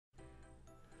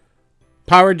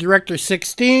PowerDirector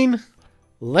 16.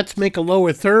 Let's make a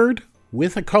lower third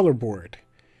with a color board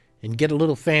and get a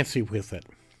little fancy with it.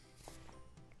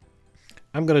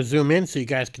 I'm going to zoom in so you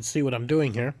guys can see what I'm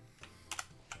doing here.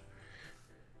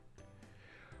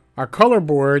 Our color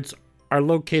boards are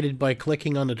located by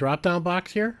clicking on the drop-down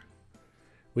box here.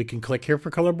 We can click here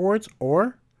for color boards,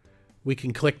 or we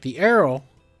can click the arrow,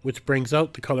 which brings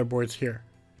out the color boards here.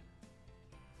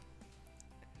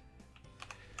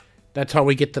 That's how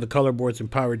we get to the color boards in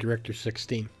PowerDirector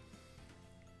 16.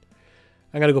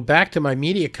 I'm going to go back to my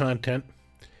media content,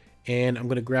 and I'm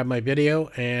going to grab my video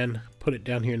and put it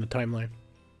down here in the timeline.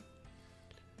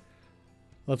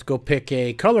 Let's go pick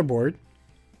a color board.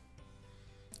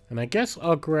 And I guess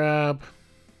I'll grab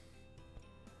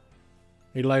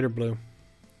a lighter blue.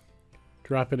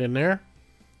 Drop it in there.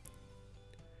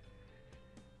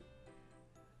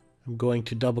 I'm going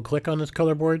to double click on this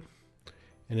color board,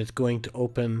 and it's going to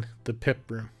open the pip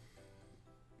room.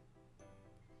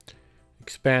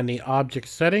 Expand the object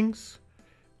settings.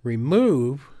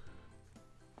 Remove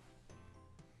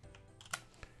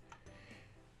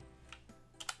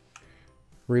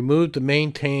the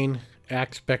maintain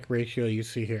aspect ratio you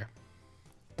see here.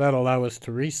 That'll allow us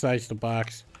to resize the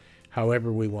box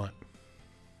however we want.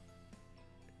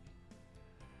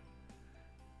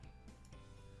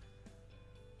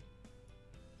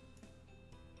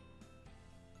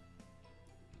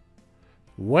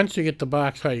 Once you get the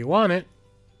box how you want it,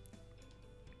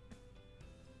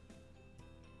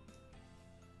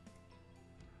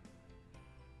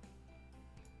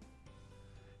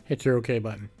 hit your OK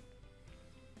button.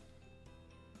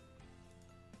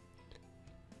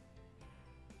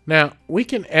 Now, we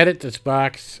can edit this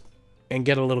box and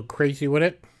get a little crazy with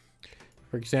it.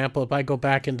 For example, if I go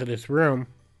back into this room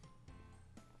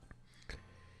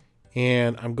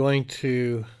and I'm going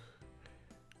to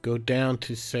go down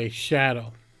to, say,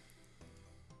 shadow.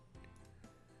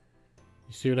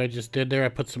 You see what I just did there? I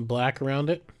put some black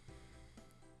around it.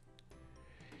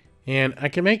 And I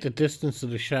can make the distance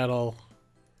of the shadow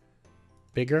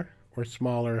bigger or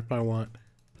smaller if I want.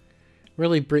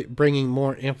 Really bringing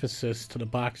more emphasis to the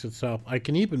box itself. I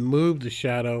can even move the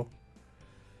shadow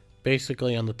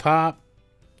basically on the top.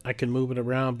 I can move it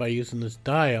around by using this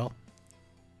dial,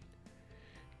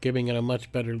 giving it a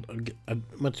much better,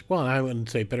 well, I wouldn't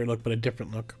say better look, but a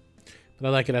different look. But I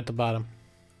like it at the bottom.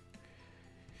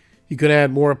 You could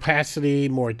add more opacity,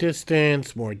 more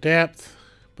distance, more depth,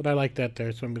 but I like that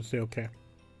there, so I'm going to say OK.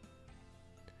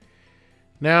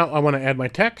 Now I want to add my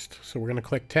text, so we're going to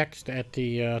click text at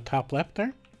the top left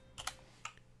there.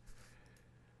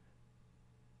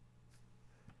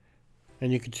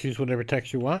 And you can choose whatever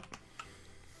text you want.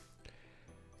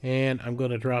 And I'm going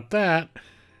to drop that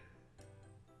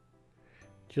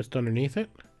just underneath it.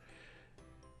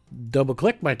 Double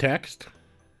click my text.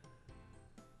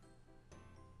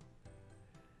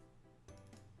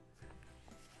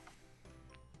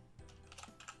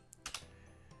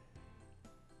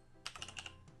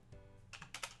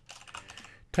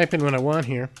 Type in what I want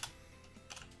here.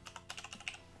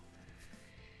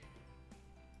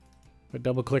 By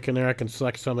double clicking there, I can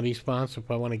select some of these fonts if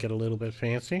I want to get a little bit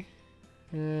fancy.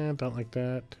 And don't like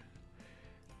that.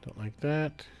 Don't like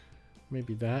that.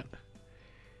 Maybe that.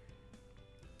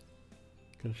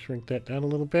 Gonna shrink that down a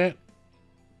little bit.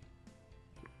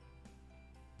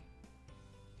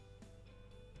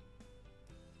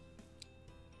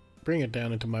 Bring it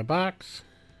down into my box.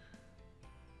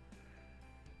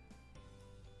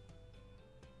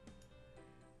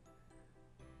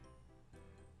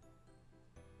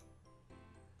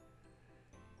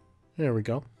 There we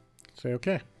go. Say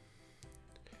OK.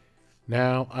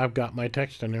 Now I've got my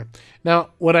text in there. Now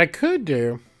what I could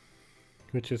do,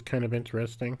 which is kind of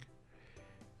interesting,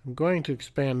 I'm going to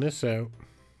expand this out.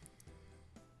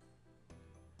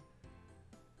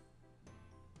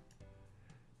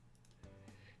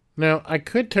 Now I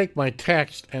could take my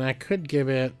text and I could give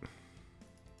it,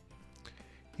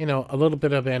 you know, a little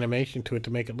bit of animation to it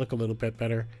to make it look a little bit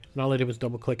better. And all I did was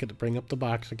double click it to bring up the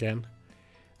box again.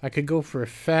 I could go for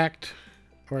effect,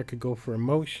 or I could go for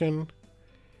emotion.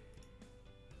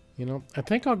 You know, I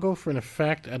think I'll go for an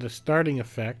effect at a starting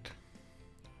effect.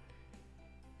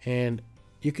 And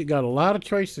you could got a lot of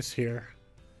choices here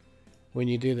when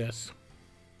you do this.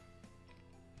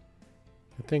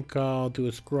 I think I'll do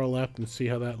a scroll left and see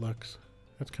how that looks.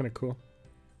 That's kind of cool.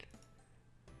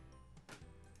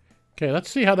 Okay, let's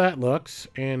see how that looks.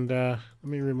 And let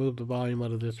me remove the volume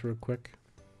out of this real quick.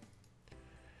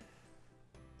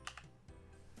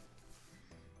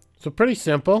 So pretty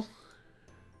simple.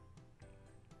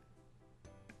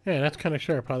 Yeah, that's kind of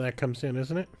sharp how that comes in,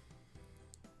 isn't it?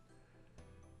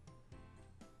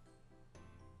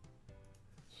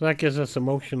 So that gives us a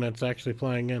motion that's actually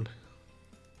flying in.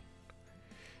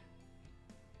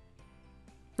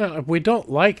 Now, if we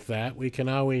don't like that, we can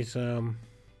always, you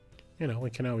know, we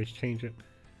can always change it.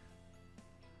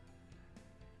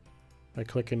 By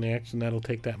clicking the X, and that'll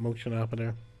take that motion off of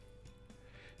there.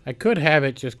 I could have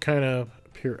it just kind of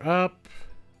appear up.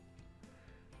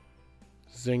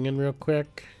 Zing in real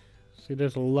quick. See,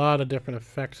 there's a lot of different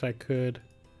effects I could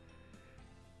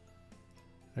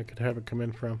have it come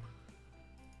in from.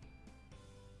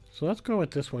 So let's go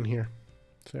with this one here.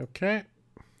 Say okay.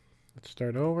 Let's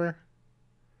start over.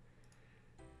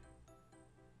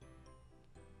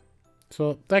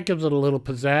 So that gives it a little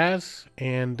pizzazz,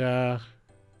 and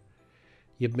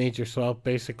you've made yourself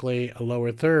basically a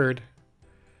lower third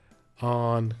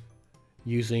on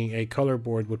using a color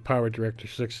board with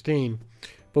PowerDirector 16.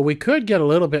 But we could get a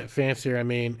little bit fancier. I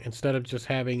mean, instead of just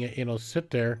having it, you know,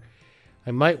 sit there,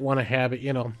 I might want to have it,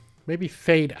 you know, maybe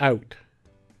fade out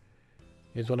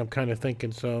is what I'm kind of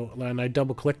thinking. So when I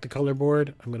double click the color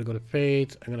board, I'm going to go to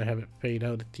fades. I'm going to have it fade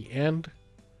out at the end.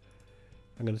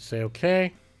 I'm going to say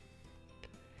okay.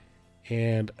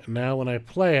 And now when I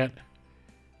play it,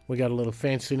 we got a little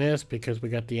fanciness because we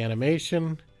got the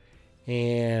animation.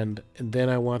 And then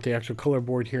I want the actual color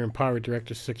board here in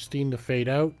PowerDirector 16 to fade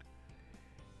out.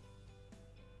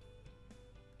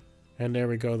 And there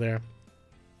we go there.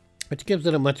 Which gives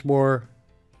it a much more,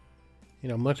 you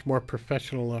know, much more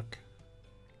professional look.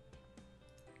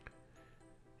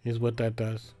 Is what that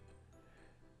does.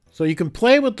 So you can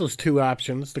play with those two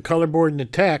options, the color board and the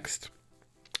text.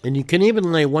 And you can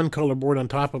even lay one color board on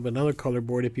top of another color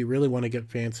board if you really want to get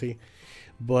fancy.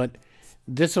 But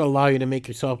this will allow you to make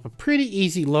yourself a pretty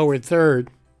easy lower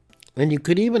third. And you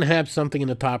could even have something in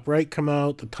the top right come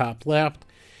out, the top left.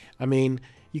 I mean,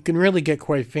 you can really get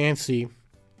quite fancy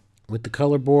with the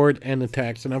color board and the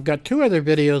text. And I've got 2 other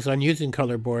videos on using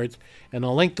color boards, and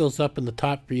I'll link those up in the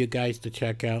top for you guys to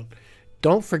check out.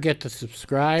 Don't forget to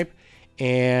subscribe,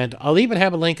 and I'll even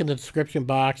have a link in the description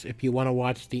box if you want to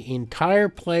watch the entire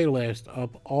playlist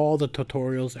of all the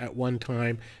tutorials at one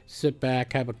time. Sit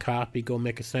back, have a coffee, go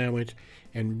make a sandwich,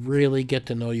 and really get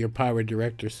to know your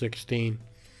PowerDirector 16.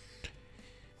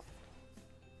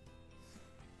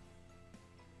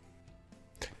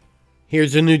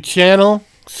 Here's a new channel,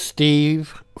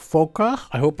 Steve Foco.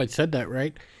 I hope I said that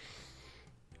right.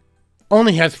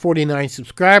 Only has 49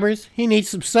 subscribers. He needs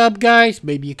some sub, guys.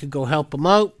 Maybe you could go help him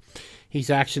out. He's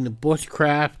actually into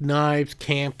bushcraft, knives,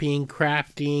 camping,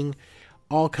 crafting,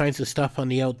 all kinds of stuff on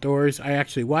the outdoors. I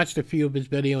actually watched a few of his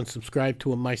videos and subscribed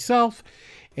to him myself.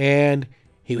 And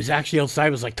he was actually outside.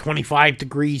 It was like 25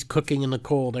 degrees cooking in the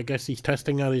cold. I guess he's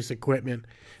testing out his equipment.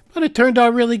 But it turned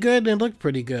out really good and it looked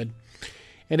pretty good.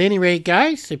 At any rate,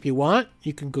 guys, if you want,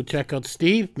 you can go check out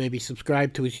Steve. Maybe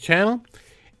subscribe to his channel.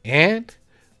 And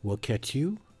we'll catch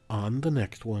you on the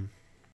next one.